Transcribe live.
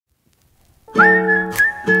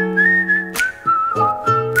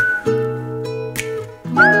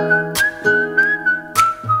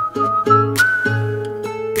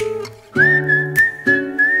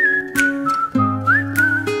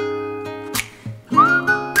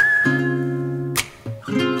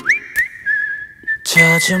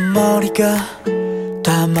젖은 머리가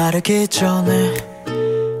다 마르기 전에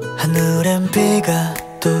하늘엔 비가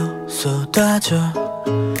또 쏟아져.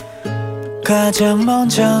 가장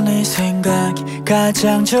먼저 네 생각이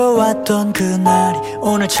가장 좋았던 그날이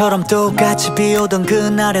오늘처럼 똑같이 비오던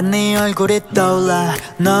그날에 네 얼굴이 떠올라.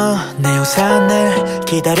 너 내 우산을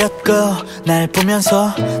기다렸고 날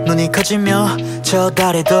보면서 눈이 커지며 저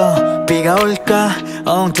달에도 비가 올까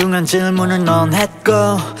엉뚱한 질문을 넌 했고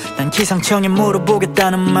난 기상청에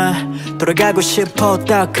물어보겠다는 말. 돌아가고 싶어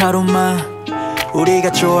딱 하루만.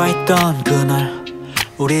 우리가 좋아했던 그날,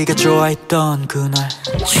 우리가 좋아했던 그날.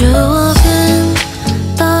 추억은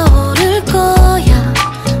떠오를 거야.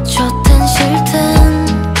 좋든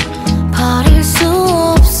싫든 버릴 수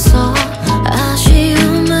없어.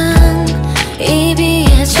 아쉬움은 이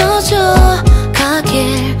비에 젖어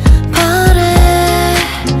가길 바래.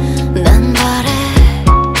 난 바래.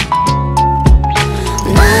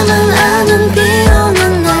 나만 아는 비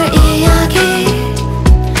오는 날 이야기.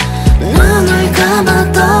 눈을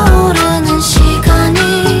감아 떠오르는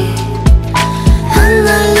시간이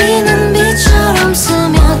흩날리는 비처럼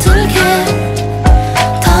스며들게.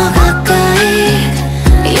 더 가까이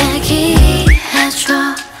얘기해줘.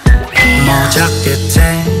 모자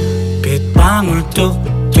끝에 빗방울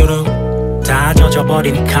뚝뚝 다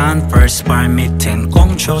젖어버린 컨버스 발밑엔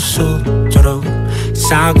꽁초수 뚜룩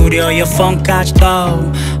싸구려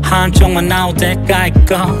이어폰까지도 한쪽만 나올 때가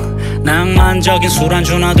있고 낭만적인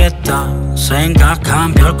술안주나 됐다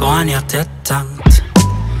생각하면 별거 아니야 됐다.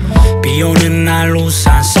 비오는 날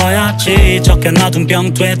우산 써야지. 적혀놔둔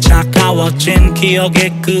병돼 차가워진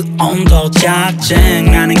기억의 그 온도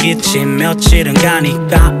짜증나는 기침 며칠은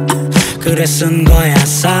가니까 그래 쓴 거야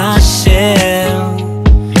사실.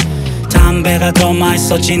 담배가 더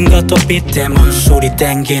맛있어진 것도 비 때문 술이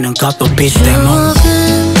땡기는 것도 비 때문.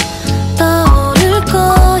 추억은 떠오를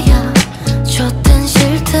거야. 좋든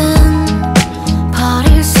싫든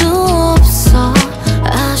버릴 수 없어.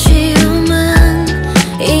 아쉬움은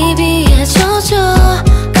이 비에 젖어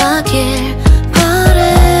가길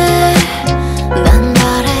바래. 난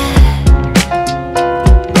바래.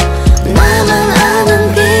 나만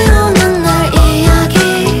아는 비 오는 날 이야기.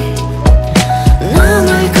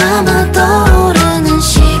 눈을 감아 떠오르는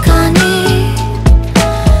시간이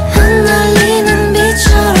흩날리는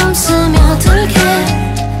비처럼 스며들게.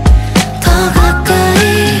 더 가까이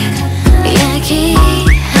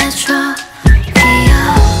얘기해줘.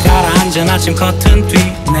 기억. 가라앉은 아침 커튼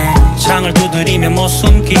뒤네 창을 두드리며 못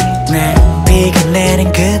숨기네. 비가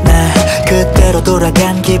내린 그날 그때로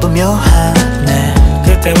돌아간 기분 묘하네.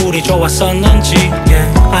 그때 우리 좋았었는지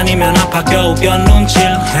아니면 아파 겨우 변눈질해.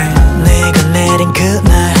 네가 내린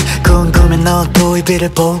그날 궁금해 너도 이 비를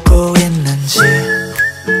보고 있는지.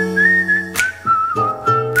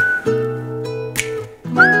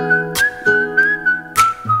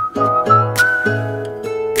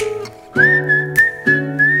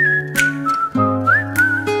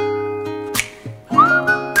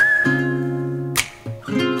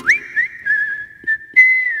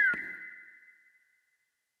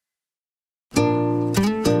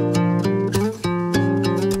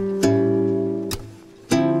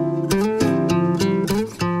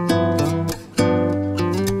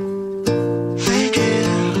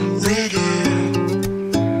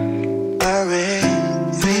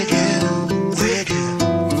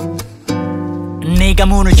 네가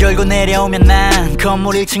문을 열고 내려오면 난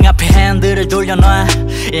건물 1층 앞에 핸들을 돌려놔.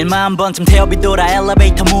 1만 번쯤 태엽이 돌아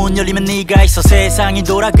엘리베이터 문 열리면 네가 있어 세상이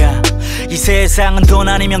돌아가. 이 세상은 돈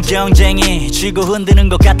아니면 경쟁이 쥐고 흔드는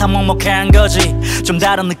것 같아 먹먹한 거지. 좀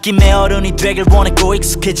다른 느낌의 어른이 되길 원했고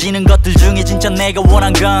익숙해지는 것들 중에 진짜 내가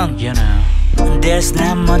원한 건 you know. There's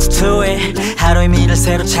not much to it. 하루의 미를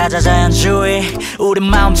새로 찾아 자연주의. 우리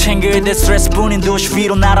마음 챙길 때 스트레스뿐인 도시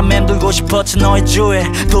위로 날아 맴돌고 싶었지 너의 주에.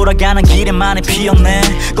 돌아가는 길에 많이 피었네.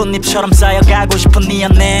 꽃잎처럼 쌓여가고 싶은 네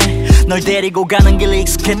안에. 널 데리고 가는 길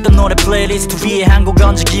익숙했던 노래 플레이리스트 위에 한 곡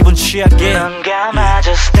얹어 기분 취하게. 눈 감아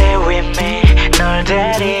just stay with me. 널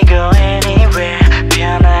데리고 anywhere.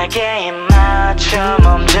 편하게 입 맞춰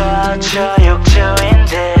멈춰줘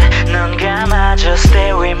욕조인데. 눈 감아 just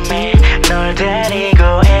stay with me. 널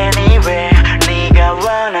데리고 anywhere. 네가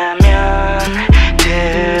원하면 do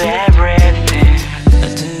everything.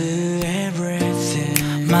 Do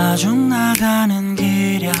everything. 마중 나가는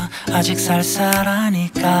길이야 아직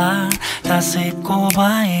쌀쌀하니까 따스 입고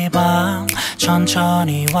봐 이 밤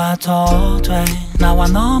천천히 와도 돼. 나와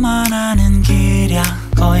너만 아는 길이야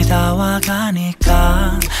거의 다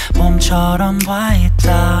와가니까 봄처럼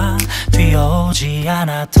와있다 뛰어오지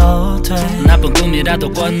않아도 돼 나쁜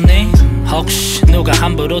꿈이라도 꿨니? 혹시 누가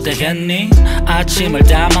함부로 대겠니? 아침을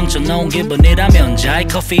다 망쳐놓은 기분이라면 자이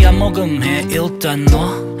커피 한 모금 해 일단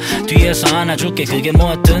너 뒤에서 안아줄게 그게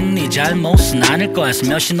뭐든 네 잘못은 아닐 거야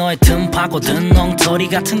스며시 너의 틈 파고든 엉터리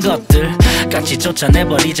같은 것들 같이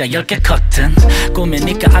쫓아내버리자 10개 커튼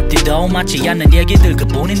꿈이니까 앞뒤도 맞지 않는 얘기들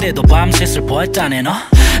그뿐인데도 밤새 슬퍼했다네 너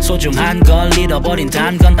소중한 걸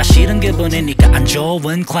잃어버린다는 건 다 싫은 기분이니까 안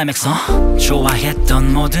좋은 클라이맥스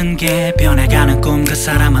좋아했던 모든 게 변해가는 꿈 그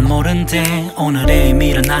사람은 모른대 오늘의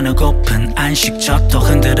의미를 나누고픈 안식처도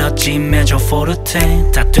흔들었지 매저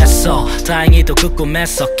포르테 다 됐어 다행히도 그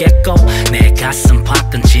꿈에서 깼고 내 가슴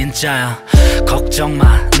밖은 진짜야 걱정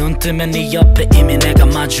마 눈 뜨면 네 옆에 이미 내가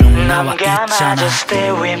마중 나와 있잖아 Stay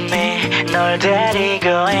with me 널 데리고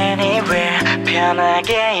anywhere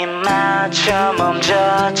편하게 입 맞춰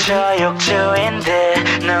멈춰줘 욕조인데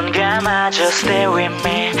눈 감아줘 Stay with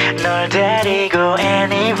me 널 데리고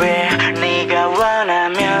anywhere 네가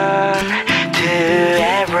원하면 Do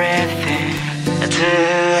everything Do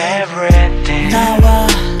everything 나와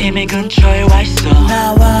이미 근처에 와있어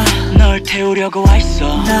나와 널 태우려고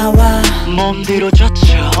와있어 나와 몸 뒤로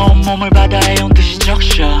젖혀 온몸을 바다에 온 듯이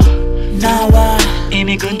적셔 나와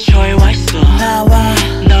이미 근처에 와있어 나와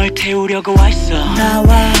널 태우려고 와있어 나와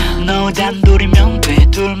너 단둘이면 돼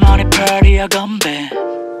둘만의 파티야 건배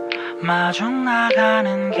마중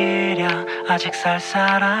나가는 길이야 아직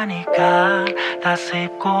쌀쌀하니까 따스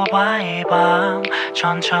입고 봐 이 밤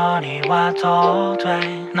천천히 와도 돼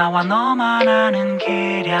나와 너만 아는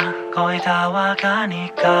길이야 거의 다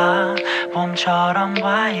와가니까 봄처럼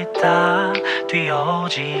와있다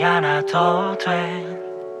뛰어오지 않아도 돼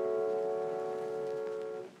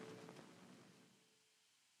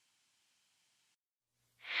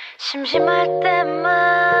심심할 때만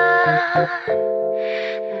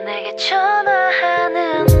내게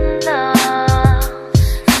전화하는 너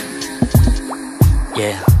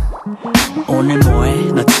Yeah 오늘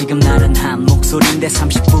뭐해 너 지금 나른한 목소리인데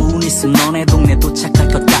 30분 있으면 너네 동네 도착할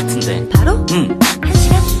것 같은데 바로? 응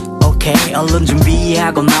 1시간? 오케이 얼른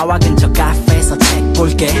준비하고 나와 근처 카페에서 책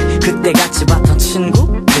볼게 그때 같이 봤던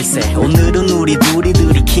친구? 글쎄 오늘은 우리 둘이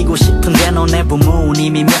들이키고 싶은데 너네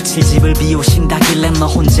부모님이 며칠 집을 비우신다길래 너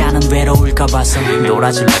혼자는 외로울까 봐서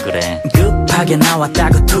놀아줄라 그래 급하게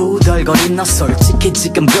나왔다고 투덜거린 너 솔직히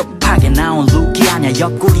지금 급하게 나온 룩이 아냐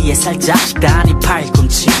옆구리에 살짝 식단이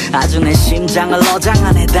팔꿈치 아주 내 심장을 어장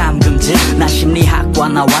안에 담금질 나 심리학과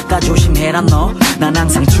나왔다 조심해라 너 난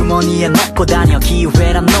항상 주머니에 넣고 다녀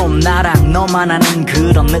기회란 놈 나랑 너만 아는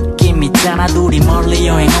그런 느낌 있잖아 둘이 멀리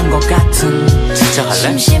여행 온 것 같은 진짜 갈래?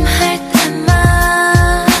 심심할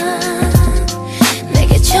때만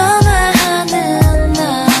내게 전화하는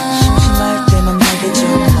너 심심할 때만 내게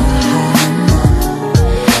전화하는 너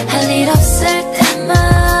할 일 없을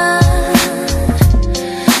때만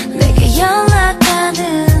내게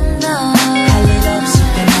연락하는 너 할 일 없을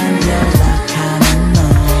때만 연락하는 너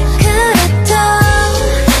그래도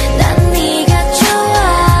난 네가 좋아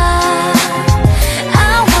I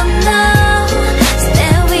wanna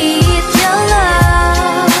stay with your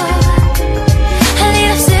love 할 일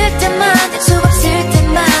없을 때만 약속 없을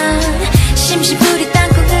때만 심심풀이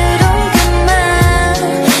땅콩으로 그만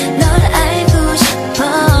널 알고 싶어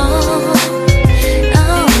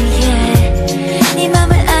Oh yeah 네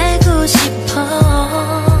맘을 알고 싶어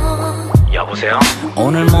여보세요?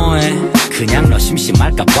 오늘 뭐해? 그냥 너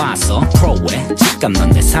심심할까 봐서 프로에 직감 넌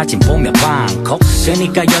내 사진 보며 방콕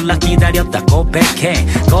그니까 연락 기다렸다 고백해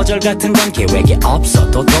거절 같은 건 계획에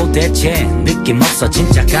없어도 도대체 느낌 없어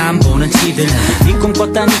진짜 간보는 지들 네 꿈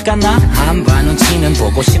꿨다니까 나 한반 눈치는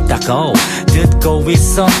보고 싶다고 듣고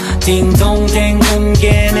있어 딩동댕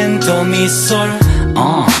음계는 도미솔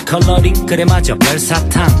컬러링 그래 맞아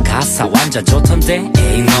별사탕 가사 완전 좋던데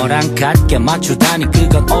에이 너랑 같게 맞추다니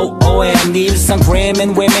그건 오오해 네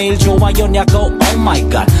일상그램엔 왜 매일 좋아요냐고 Oh my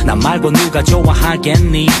god 나 말고 누가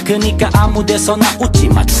좋아하겠니 그니까 아무데서나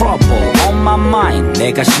웃지마 Trouble on my mind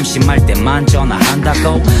내가 심심할 때만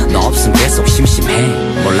전화한다고 너 없음 계속 심심해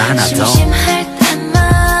몰라 하나 더 심심할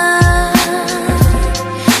때만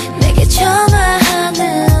내게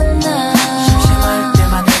전화하는 너 심심할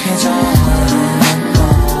때만 내게 전화하는 너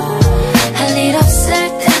할 일 없을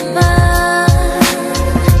때만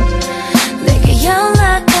내게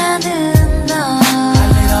연락하는 너 할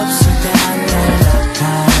일 없을 때만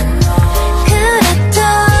연락하는 너 그래도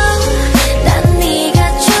난 네가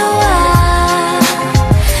좋아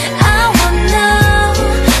I wanna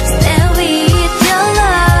stay with your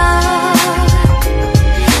love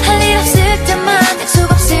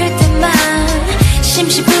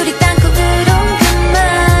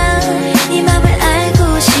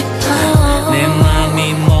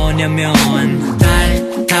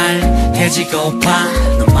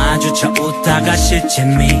깜깜해지고파 너 마주쳐 웃다가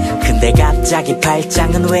실체미 근데 갑자기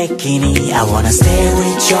발장은 왜 끼니 I wanna stay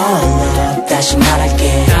with your love 다시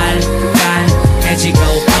말할게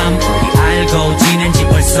깔깔해지고밤 우리 알고 지낸 지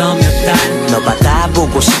벌써 몇 달 너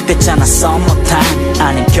받아보고 싶댔잖아 썸머타임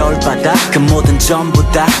아님 겨울바다 그 모든 전부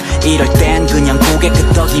다 이럴 땐 그냥 고개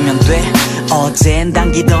끄덕이면 돼 어젠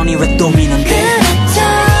당기더니 왜 또 미는데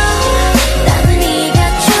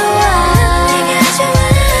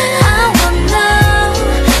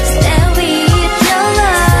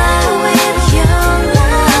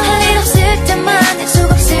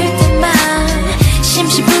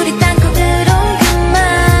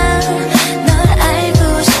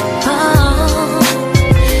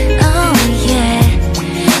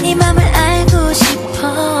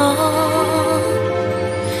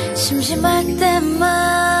심심할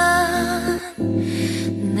때만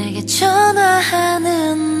내게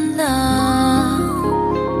전화하는 너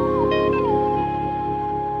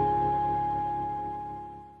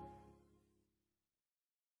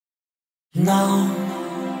너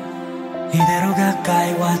이대로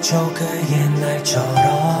가까이 와줘 그 옛날처럼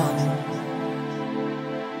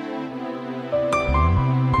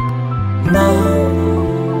너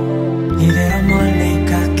이대로 멀리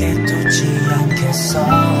가게 두지 않겠어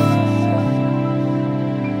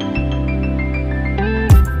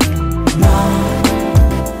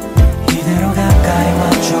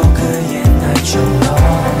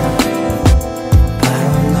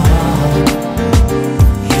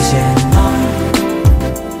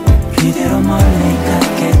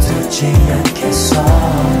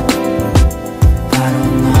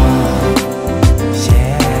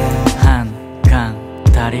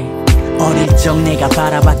어릴 적 내가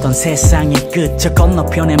바라봤던 세상의 끝 저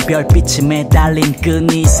건너편엔 별빛이 매달린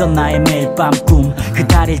끈이 있어 나의 매일 밤 꿈 그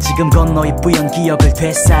다리를 지금 건너 이 뿌연 기억을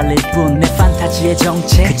되살릴 뿐 내 판타지의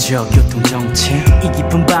정체 그저 교통정체 이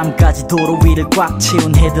깊은 밤까지 도로 위를 꽉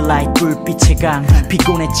채운 헤드라이트 불빛의 강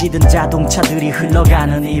피곤해지던 자동차들이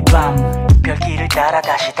흘러가는 이 밤 별길을 따라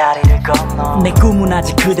다시 다리를 건너 내 꿈은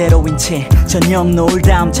아직 그대로인 채 저녁 노을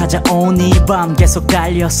다음 찾아온 이 밤 계속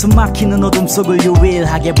달려 숨막히는 어둠 속을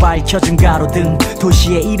유일하게 밝혀준 가로등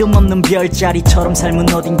도시의 이름 없는 별자리처럼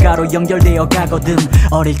삶은 어딘가로 연결되어 가거든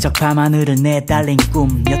어릴 적 밤하늘을 내달린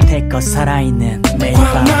꿈 여태껏 살아있는 매일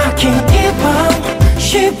밤 꽉 막힌 이 밤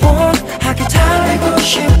시원하게 달리고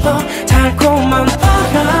싶어 달콤한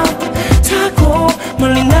바람 타고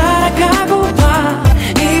멀리 날아가고 봐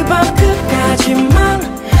이 밤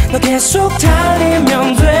끝까지만 너 계속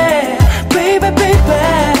달리면 돼 Baby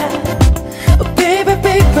baby Baby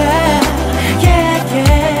baby Yeah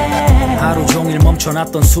yeah 하루 종일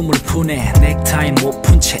멈춰놨던 숨을 푸네 넥타이 못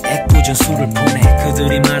푼 채 애꿎은 술을 푸네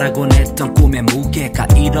그들이 말하곤 했던 꿈의 무게가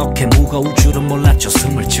이렇게 무거울 줄은 몰랐죠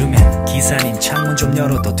숨을 주면 기사님 창문 좀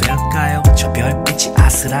열어도 될까요 저 별빛이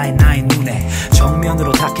아스라이 나의 눈에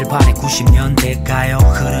정면으로 닿길 바래 90년대가요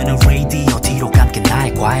흐르는 라디오 뒤로 감긴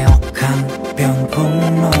나의 과요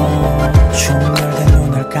강변북로 충혈된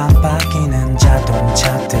눈을 깜빡이는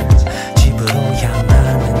자동차들 집으로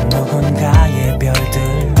향하는 누군가의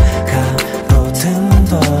별들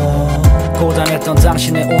가로등도 고단했던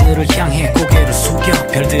당신의 오늘을 향해 고개를 숙여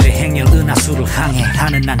별들의 행렬 은하수를 항해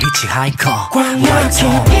하는 난 히치하이커 꽉 막힌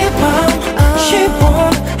이 밤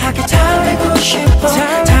시원하게 달리고 싶어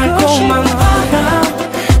달콤한 바람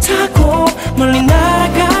타고 멀리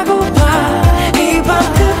날아가고 봐 이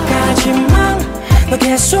밤 끝까지만 너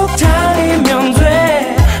계속 달리면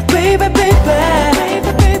돼 Baby baby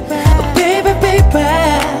Baby baby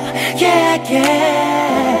Yeah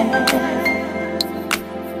yeah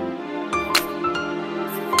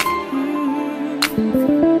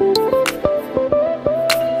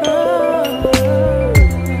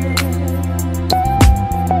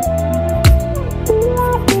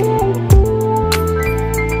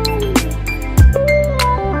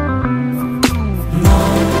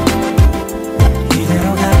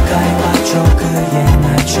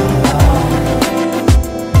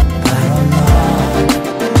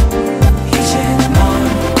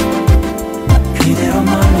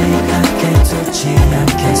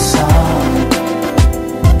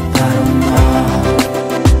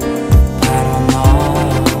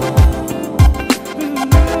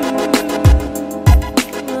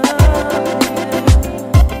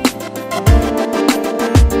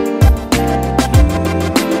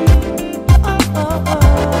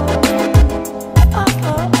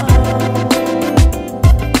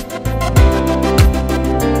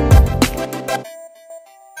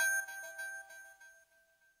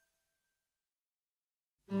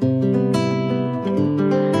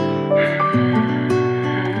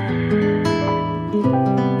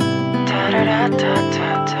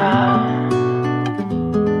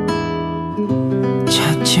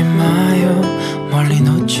마요 멀리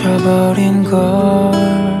놓쳐버린 걸.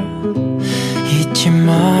 잊지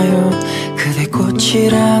마요 그대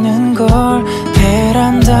꽃이라는 걸.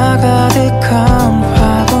 베란다 가득한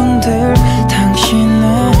화분들,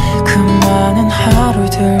 당신의 그 많은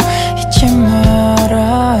하루들 잊지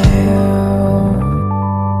말아요.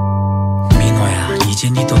 민호야 이제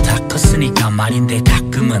니도 다 컸으니까 말인데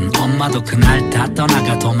가끔은 엄마도 그날 다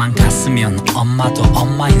떠나가 도망갔으면 엄마도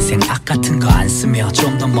엄마 인생 악 같은 거 안 쓰며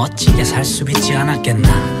좀 더 멋지게 살 수 있지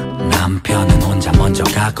않았겠나. 남편은 혼자 먼저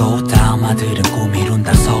가고 다음 아들은 꿈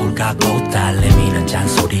이룬다 서울 가고 딸내미는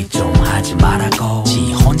잔소리 좀 하지 말라고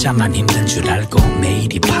지 혼자만 힘든 줄 알고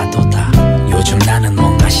매일이 파도다. 요즘 나는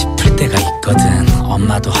뭔가 싶을 때가 있거든.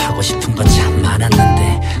 엄마도 하고 싶은 거 참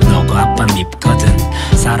많았는데 너고 아빠 밉거든.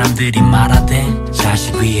 사람들이 말하대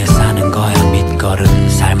자식 위해 사는 거야 밑거름.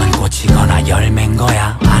 삶은 꽃이거나 열매인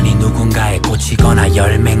거야. 아니 누군가에 꽂히거나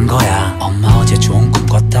열매인 거야. 엄마 어제 좋은 꿈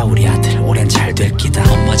꿨다 우리 아들 올해는 잘 될 기다.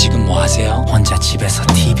 엄마 지금 뭐 하세요? 혼자 집에서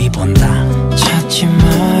TV 본다. 찾지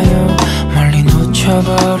마요 멀리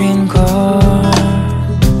놓쳐버린 걸.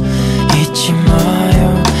 잊지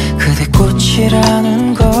마요 그대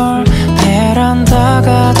꽃이라는 걸. 베란다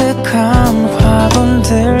가득한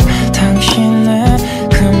화분들, 당신의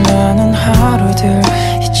그 많은 하루들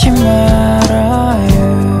잊지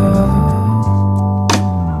말아요.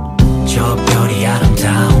 저 별이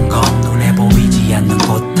아름다운 건 눈에 보이지 않는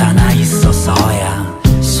곳 하나 있어서야.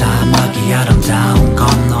 사막이 아름다운 건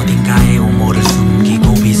어딘가에 우물을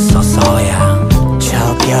숨기고 있어서야.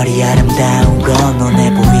 저 별이 아름다운 건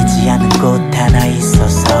눈에 보이지 않는 곳 하나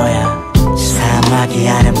있어서야. 사막이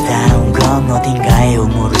아름다운 건 어딘가에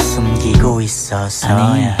우물을 숨기고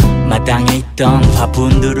있어서야. 마당에 있던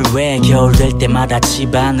화분들을 왜 겨울 될 때마다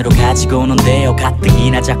집 안으로 가지고 오는데요.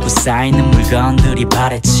 가뜩이나 자꾸 쌓이는 물건들이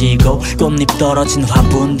발에 치고 꽃잎 떨어진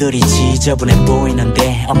화분들이 지저분해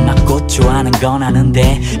보이는데 엄마 꽃 좋아하는 건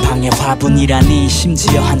아는데 방에 화분이라니.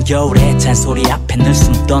 심지어 한겨울에 잔소리 앞에 늘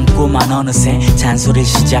숨던 꼬만 어느새 잔소리를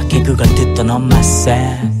시작해 그걸 듣던 엄마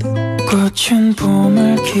said 꽃은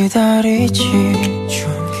봄을 기다리지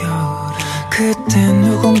추운 겨울에 그때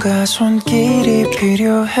누군가 손길이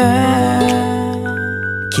필요해.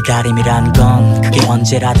 기다림이란 건 그게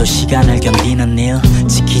언제라도 시간을 견디는 일.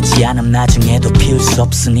 지키지 않음 나중에도 피울 수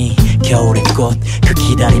없으니 겨울의 꽃 그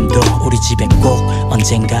기다림도 우리 집에 꼭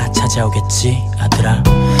언젠가 찾아오겠지 아들아.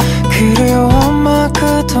 그래요 엄마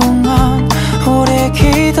그동안 오래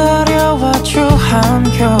기다려왔죠.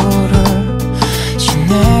 한겨울을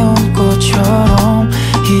지내온 꽃처럼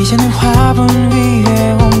이제는 화분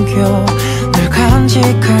위에 옮겨 늘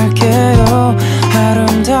간직할게요.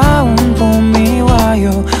 아름다운 봄이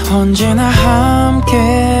와요 언제나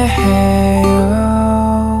함께해요.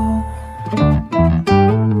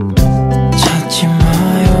 찾지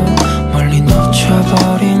마요 멀리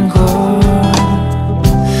놓쳐버린 걸.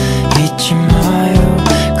 잊지 마요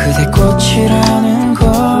그대 꽃이라는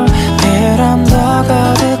걸. 베란다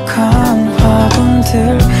가득한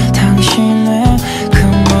화분들, 당신의 그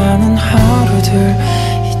많은 하루들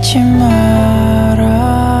잊지 말아요.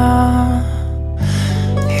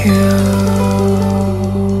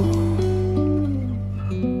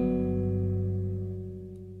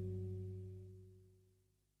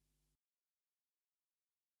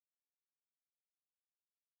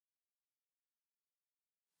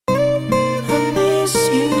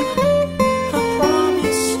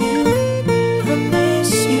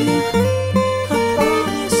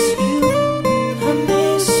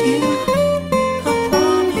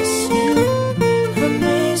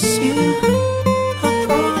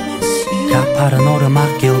 가파른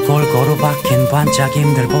오르막길 골고루 박힌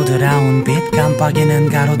반짝임들 보드라운 빛. 깜빡이는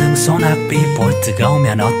가로등 소낙비. 볼트가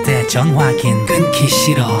오면 어때 전화긴 끊기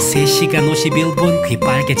싫어. 3시간 51분 귀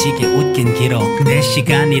빨개지게 웃긴 기록.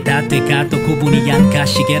 4시간이 다 돼가도 9분이 안 가.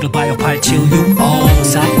 시계를 봐요 8765.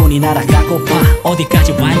 4분이 날아가고파.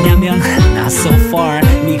 어디까지 왔냐면 not so far.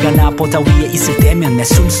 네가 나보다 위에 있을 때면 내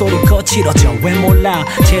숨소리 거칠어져. 왜 몰라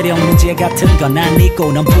체력 문제 같은 건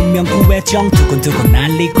아니고 넌 분명 우회정 두근두근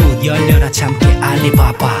날리고. 열려라 참깨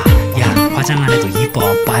알리바바. 야 화장 안 해도 이뻐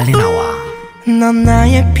빨리 나와. 넌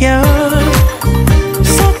나의 별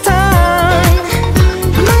사탕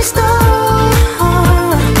my star.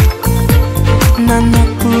 난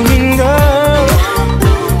너뿐인 걸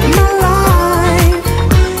my life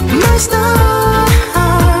my star.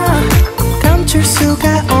 감출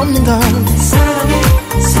수가 없는 걸 사랑해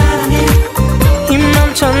사랑해.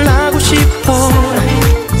 입만 전하고 싶어 사랑해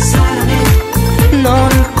사랑해.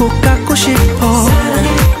 너를 꼭 갖고 싶어 사랑해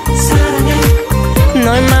사랑해.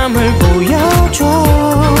 너의 맘을 보여줘.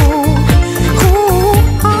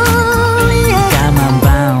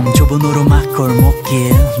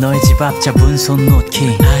 집 앞 잡은 손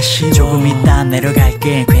놓기 아쉬워. 조금 이따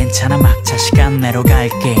내려갈게. 괜찮아 막차 시간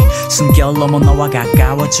내려갈게. 숨결 넘어 너와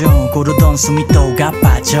가까워져. 고르던 숨이 또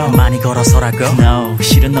가빠져. 많이 걸어서라고? No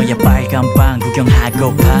실은 너의 빨간 방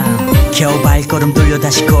구경하고파. 겨우 발걸음 돌려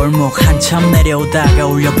다시 골목 한참 내려오다가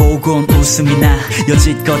올려보곤 웃음이 나.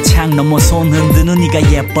 여지껏 창 넘어 손 흔드는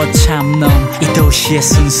네가 예뻐 참. 넌 이 도시의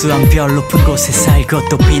순수한 별 높은 곳에 살고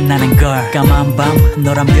또 빛나는 걸. 까만 밤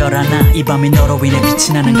너란 별 하나 이 밤이 너로 인해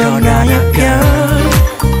빛이 나는 걸 알아.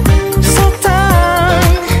 So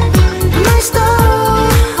dark, my star.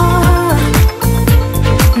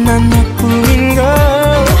 난 너뿐인걸.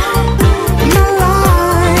 My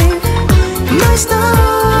life, my star.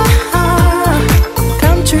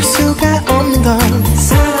 감출 수가 없는 걸.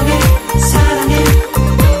 사랑해 사랑해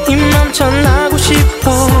이 맘 전하고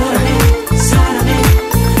싶어. 사랑해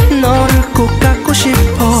사랑해 너를 꼭 갖고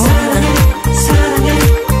싶어. 사랑해 사랑해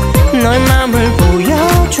너의 맘을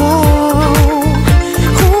보여줘.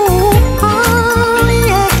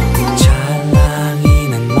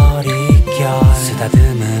 찰랑이는 머릿결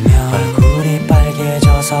쓰다듬으면 얼굴이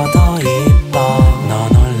빨개져서 더 이뻐. 너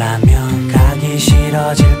놀라면 가기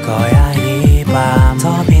싫어질 거야. 이 밤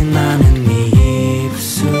더 빛나는 네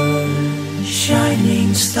입술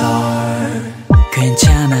Shining Star.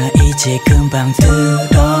 괜찮아 이제 금방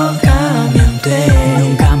들어가면 돼.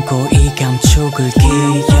 눈 감고 이 감촉을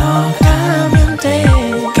기억하면 돼.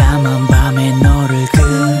 까만 밤에 너를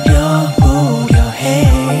그려보려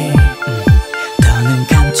해. 더는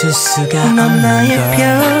감출 수가 넌 없는 나의 걸.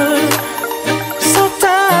 별. So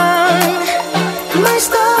dark, my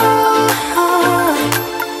star.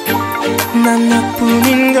 난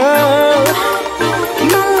너뿐인걸.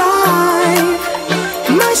 My life,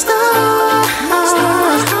 my star.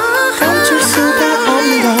 감출 수가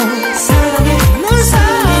없는 걸. 사랑해 널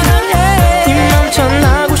사랑해 이 맘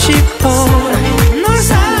전하고 싶어. 널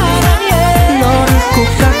사랑해 너를 꼭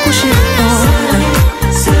갖고 싶어.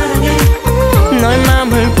 사랑해 너의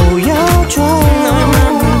맘을 보여줘. 너의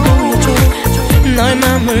맘을 보여줘. 너의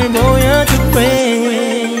맘을 보여줄게.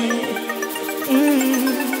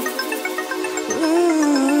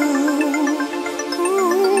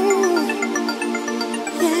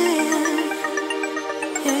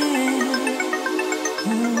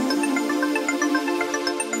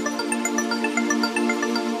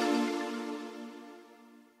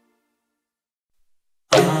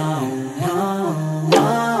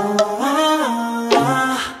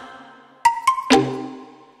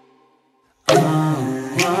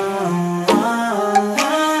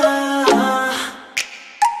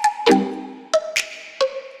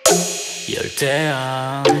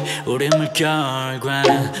 열대야 우리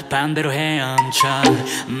물결과는 반대로 헤엄쳐.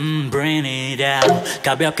 Bring it out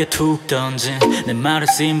가볍게 툭 던진 내 말을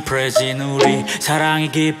심플해진 우리 사랑이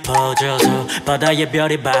깊어져서 바다에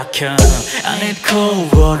별이 박혀. I need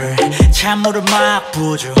cold water 찬물을 막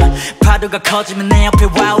부어줘. 파도가 커지면 내 옆에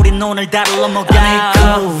와 우린 오늘 달을 넘어가. I need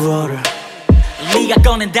cold water 네가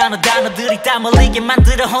꺼낸 단어들이 땀 흘리게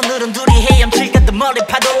만들어. 오늘은 둘이 헤엄칠 같은 머리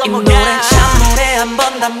파도 넘어가. 이 노래 찬물에 한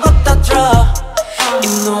번 담궜다 이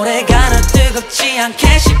노래가 날 뜨겁지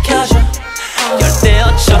않게 식혀줘.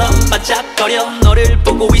 열대어처럼 반짝거려. 너를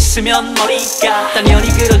보고 있으면 머리가 당연히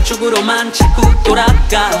그런 쪽으로만 자꾸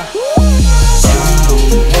돌아가.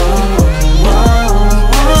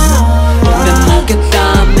 내 목에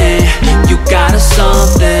땀내 You got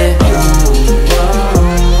something.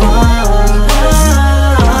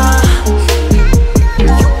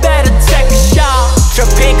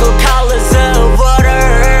 Tropical colors of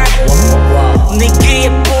water. 네 귀에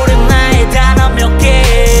뿌린 나의 단어 몇 개.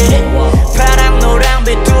 파랑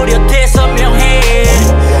노랑빛 뚜렷해 선명해.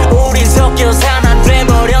 우린 섞여서 하나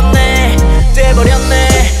돼버렸네.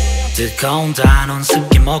 뜨거운 단원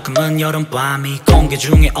습기 머금은 여름밤이 공기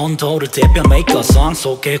중에 온도를 대변해 거성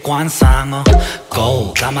속의 관상어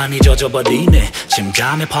고 가만히 젖어버리네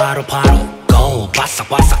심장에 바로 고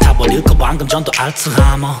바싹바싹 타버릴 거 방금 전도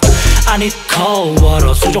알츠하이머 I need cold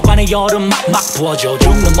water 수족 안에 여름 막 부어져.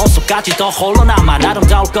 죽는 모습까지 더 홀로 남아.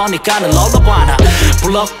 아름다울 거니까는 롤러봐나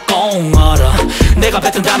불러 공얼어. 내가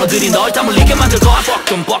뱉은 단어들이 널 다 물리게 만들고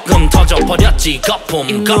뻐끔뻐끔 터져버렸지 거품.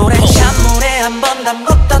 이 노래 찬물에 한 번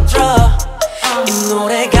담궜다 이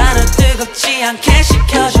노래가 날 뜨겁지 않게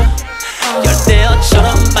식혀줘.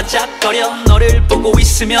 열대어처럼 반짝거려. 너를 보고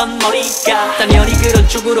있으면 머리가 당연히 그런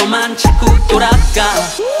쪽으로만 자꾸 돌아가.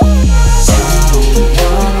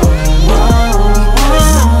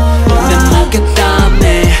 내 목에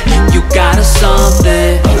땀내 You got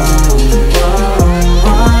something.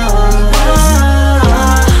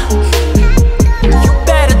 You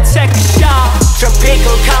better take a shot.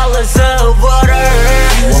 Tropical colors of water.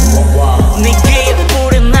 네 귀에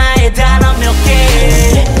뿌린 나의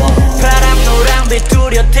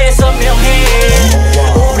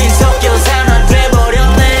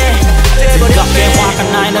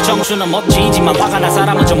너는 멋지지만 화가 나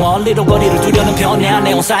사람은 저 멀리로 거리를 두려는 편이야.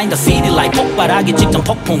 네온 사인 더 시티 라이트 폭발하기 직전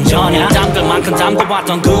폭풍 전야. 담글 만큼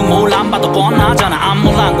담궈봤던 그 뭘 안 봐도 뻔하잖아.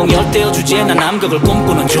 암울항공 열대어 주제에 난 남극을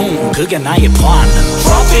꿈꾸는 중. 그게 나의 plan.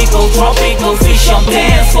 Tropical tropical fish on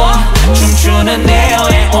dance floor. 춤추는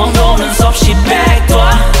에어의 온도는 섭씨 100도.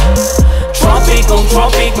 Tropical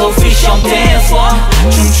tropical fish on dance floor.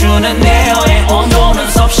 춤추는 에어의 온도는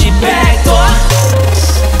섭씨 100도.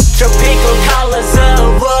 Tropical colors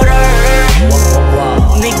of water.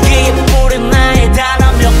 네 귀에 뿌린 나의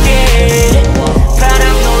단어 몇 개.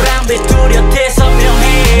 파랑 노란빛 뚜렷해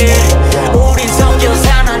선명해. 우린 섞여서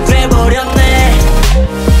하나 돼버렸네.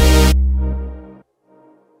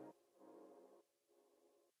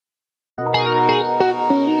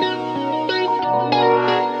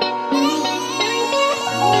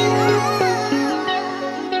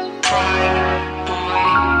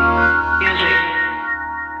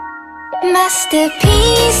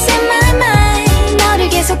 Masterpiece in my mind. 너를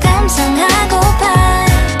계속 감상하고파.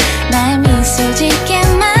 날 미소 짓게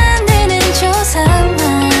만드는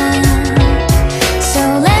조성만. So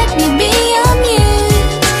let me be your muse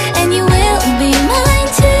and you will be mine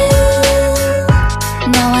too.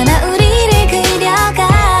 너와 나 우리를 그려가.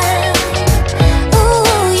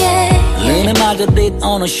 Ooh yeah. 르네 마르릿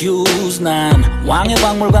어느 shoes. 난 왕의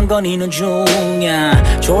박물관 거니는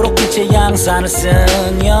중이야. 초록빛의 양산을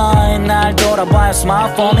쓴 여인 날 돌아봐요.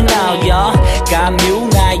 스마트폰이 나오여 감유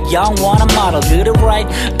나의 영원한 model. 그래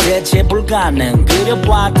right 대체 불가능.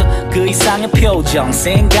 그려봐도 그 이상의 표정.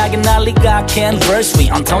 생각이 난리가 canvas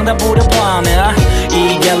위 온통 다 부려보면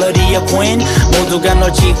이 갤러리의 queen 모두가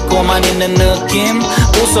널 찍고만 있는 느낌.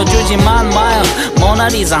 웃어주지만 마요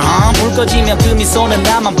모나리자 불 꺼지면 그 미소는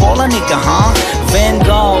나만 보라니까 Van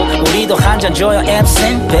Gogh 우리도 한잔 줘요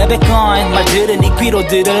absent 베베코인 말 들으니 귀로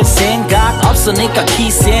들을 생각 없으니까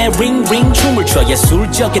키스에 링링 춤을 춰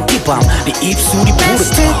예술적인 띠밤 네 입술이 부르다.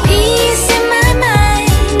 Masterpiece in my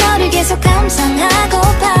mind. 너를 계속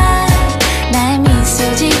감상하고파. 날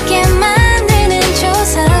미소 짓게 만드는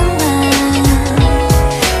조성만.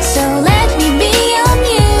 So let me be your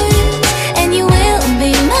muse and you will be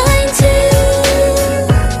mine too.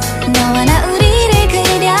 너와 나 우리를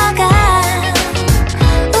그려가.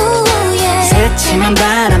 Ooh yeah. 새침한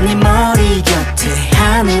바람 네 머리 곁에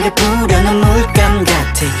하늘에 뿌려놓은 물감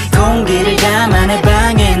같아. 공기를 담아 내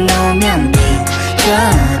방에 놓으면 비춰.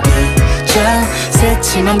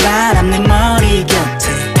 새침한 바람 내 머리 곁에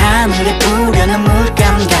하늘에 뿌려놓은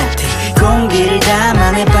물감 같아. 공기를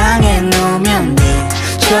담아 내 방에 놓으면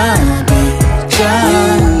비춰.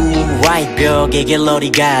 White 벽에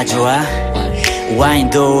갤러리 가져와.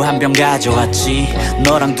 와인도 한 병 가져왔지.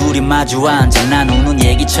 너랑 둘이 마주 앉아 나누는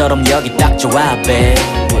얘기처럼 여기 딱 좋아 babe.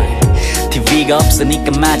 TV가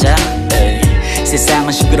없으니까 맞아.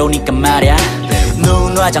 세상은 시끄러우니까 말야.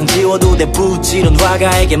 눈 화장 지워도 돼 부지런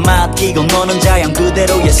화가에게 맡기고 너는 자양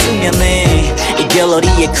그대로의 승연해. 이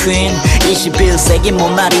갤러리의 퀸 21세기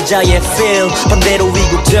모나리자의 feel. 반대로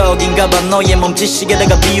이국적인가봐 너의 몸짓시계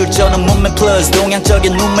내가 비율적인 몸매 플러스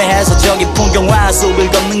동양적인 눈매해서 저기 풍경화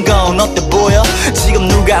속을 걷는 건 어때 보여. 지금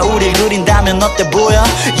누가 우릴 그린다면 어때 보여.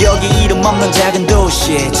 여기 이름 없는 작은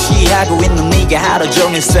도시에 취하고 있는 네가 하루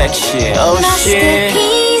종일 섹시해. Oh shit.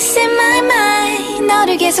 Masterpiece in my mind.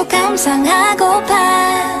 너를 계속 감상하고파.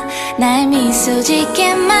 날 미소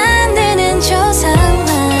짓게 만드는 조성만.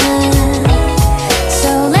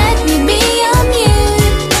 So let me be your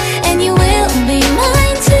muse and you will be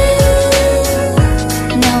mine too.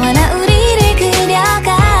 너와 나 우리를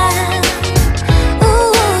그려가.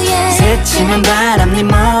 Ooh yeah. 새침한 바람 네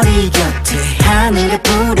머리 곁에 하늘에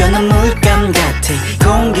뿌려놓은 물감 같아.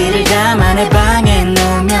 공기를 담아 내 방에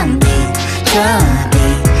놓으면 비춰.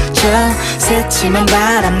 새침한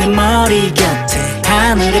바람 네 머리 곁에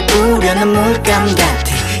하늘에 뿌려놓은 물감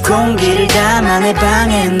같아. 공기를 담아 내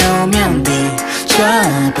방에 놓으면 비춰.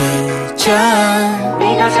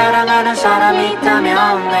 네가 사랑하는 사람이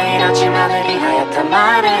있다면 내일 아침 하늘이 하얗다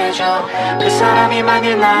말해줘. 그 사람이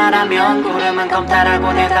만일 나라면 구름은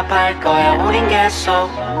검다라고 대답할 거야. 우린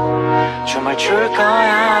계속 춤을 출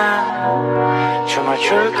거야. 춤을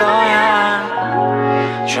출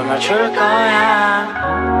거야. 춤을 출 거야.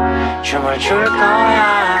 춤을 출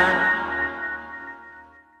거야.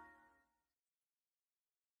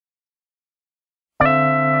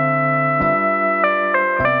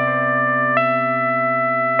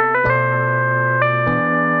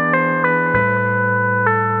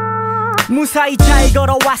 무사히 잘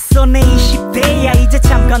걸어왔어 내 20대야. 이제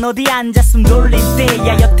잠깐 어디 앉았음 돌릴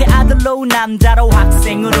때야. 여태 아들로 남자로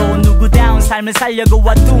학생으로 누구다운 삶을 살려고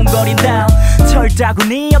와둥거린다.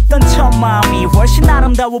 철다구니 없던 첫 마음이 훨씬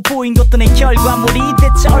아름다워 보인 것도 내 결과물이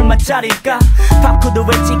대체 얼마짜릴까.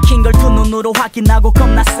 바코드에 찍힌 걸 두 눈으로 확인하고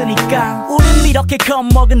겁났으니까. 우린 이렇게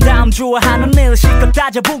겁먹은 다음 좋아하는 일 실컷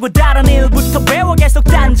따져보고 다른 일부터 배워 계속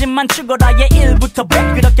딴짓만 추구라. 예 1부터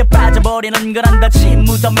 100 그렇게 빠져버리는 걸 한다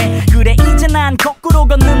무덤에. 그래 이제 난 거꾸로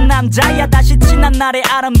걷는 남자야. 다시 지난 날의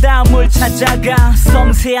아름다움을 찾아가.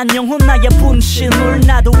 섬세한 영혼 나의 분실물.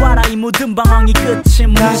 나도 알아 이 모든 방황이 끝이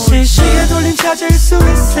물. 다시 시계 돌림 찾을 수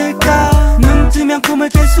있을까. 눈 뜨면 꿈을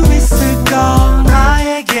깰 수 있을까.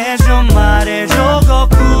 나에게 좀 말해줘.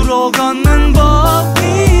 거꾸로 걷는 법.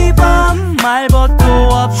 이 밤 말벗도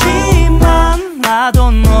없지만 I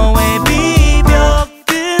don't know 왜 비벼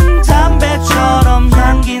끈 담배처럼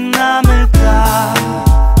향기 남을까.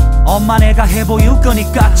 엄마 내가 해보일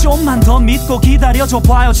거니까 좀만 더 믿고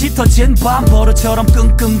기다려줘봐요. 짙어진 밤 버릇처럼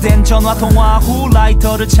끙끙댄 전화통화 후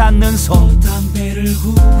라이터를 찾는 손. 담배를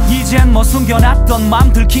후 이젠 뭐 숨겨놨던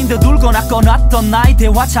맘 들킨 듯 울거나 꺼놨던 나의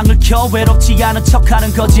대화창을 켜 외롭지 않은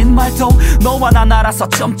척하는 거짓말도 너와 난 알아서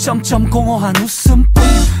점점점 공허한 웃음뿐.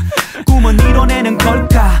 꿈은 이뤄내는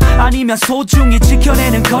걸까 아니면 소중히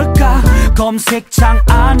지켜내는 걸까. 검색창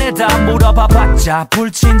안에다 물어봐봤자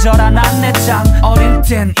불친절한 안내장. 어릴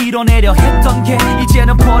땐 이뤄내려 했던 게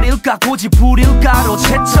이제는 버릴까 고집부릴까로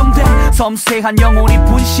채점돼. 섬세한 영혼이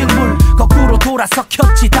분실물. 거꾸로 돌아서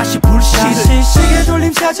켰지 다시 불실. 다시 시계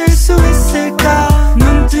돌림 찾을 수 있을까.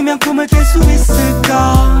 눈 뜨면 꿈을 깰 수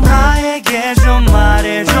있을까. 나에게 좀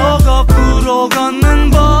말해줘. 거꾸로 걷는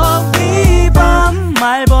법. 이 밤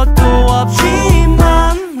말벗도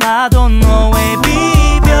없지만 I don't know 왜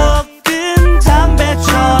비벼 끈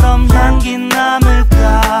담배처럼 향기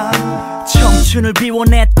남을까. 청춘을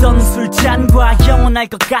비워냈던 술잔과 영원할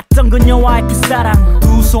것 같던 그녀와의 그 사랑.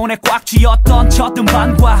 두 손에 꽉 쥐었던 첫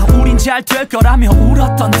음반과 우린 잘 될 거라며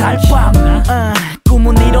울었던 달밤.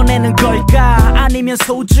 꿈은 이뤄내는 걸까 아니면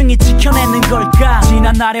소중히 지켜내는 걸까.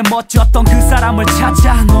 지난 날에 멋졌던 그 사람을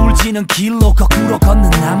찾아 노을 지는 길로 거꾸로 걷는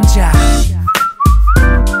남자.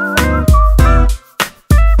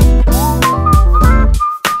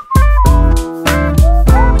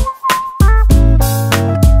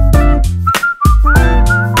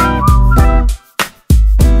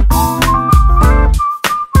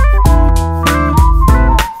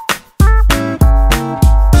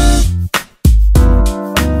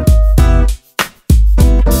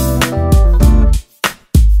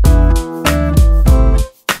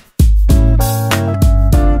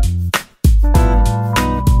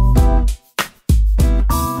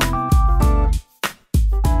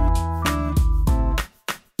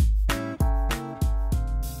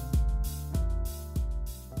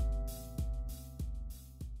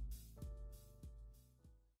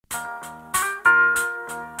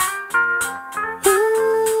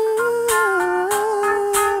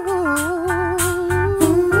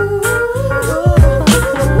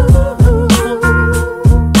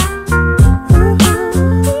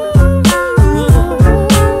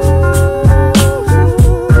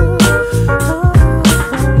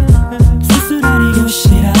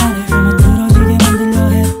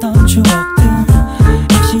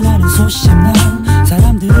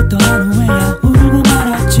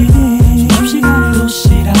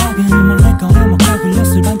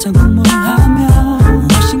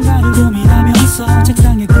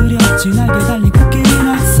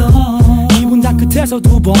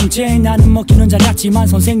 나는 먹기는 잘했지만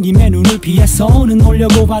선생님의 눈을 피해서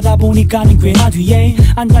오려고 하다 보니까는 꽤나 뒤에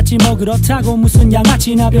앉았지. 뭐 그렇다고 무슨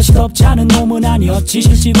양아치나 별짓 없지 않은 놈은 아니었지.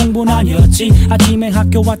 실시 공부는 아니었지. 아침에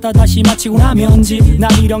학교 왔다 다시 마치고 나면 집.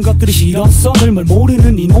 난 이런 것들이 싫었어. 널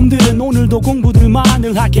모르는 이 놈들은 오늘도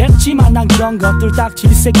공부들만을 하겠지만 난 그런 것들 딱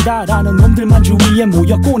질색이다라는 놈들만 주위에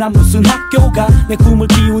모였고. 난 무슨 학교가 내 꿈을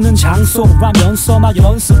키우는 장소라면서 막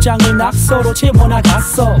연습장을 낙서로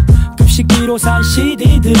채워나갔어. 급식비로 산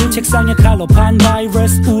CD들 책상에 칼로판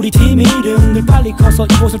바이러스 우리 팀 이름. 늘 빨리 커서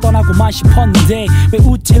이곳을 떠나고만 싶었는데 왜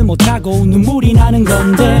웃질 못하고 눈물이 나는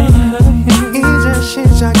건데. 이제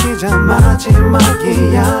시작이자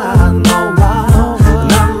마지막이야. 너와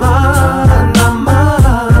나만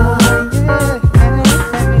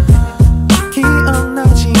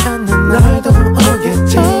기억나지 않는 날도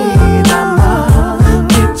오겠지. 나만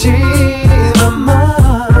믿지만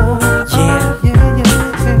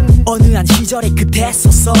어느 한 시절의 끝에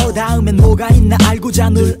섰어. 다음엔 뭐가 있나 알고자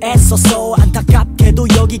늘 애썼어. 안타깝게도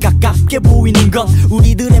여기가 차갑게 보이는 건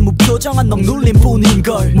우리들의 무표정한 넋눌림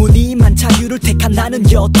뿐인걸. 무늬만 자유를 택한 나는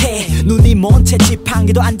여태 눈이 먼 채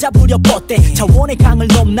지팡이도 안 잡으려 뻗대. 자원의 강을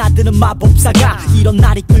넘나드는 마법사가 이런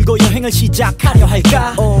날 이끌고 여행을 시작하려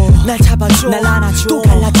할까. 날 잡아줘 날 안아줘 또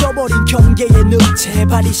갈라져버린 경계의 늪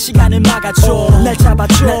제발 이 시간을 막아줘. 날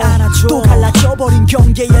잡아줘 날 안아줘 또 갈라져버린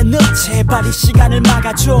경계의 늪 제발 이 시간을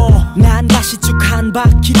막아줘. 난 다시 쭉 한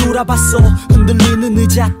바퀴 돌아봤어. 흔들리는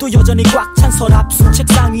의자 또 여전히 꽉 찬 서랍수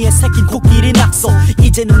책상 위에 새긴 코끼리 낙서.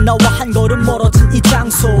 이제는 나와 한 걸음 멀어진 이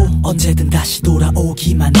장소 언제든 다시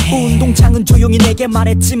돌아오기만 해. 운동장은 조용히 내게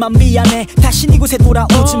말했지만 미안해 다신 이곳에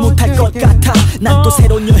돌아오지 못할 것 같아. 난 또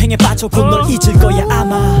새로운 여행에 빠졌고 널 잊을 거야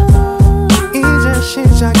아마. 이제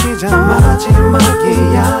시작이자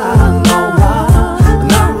마지막이야.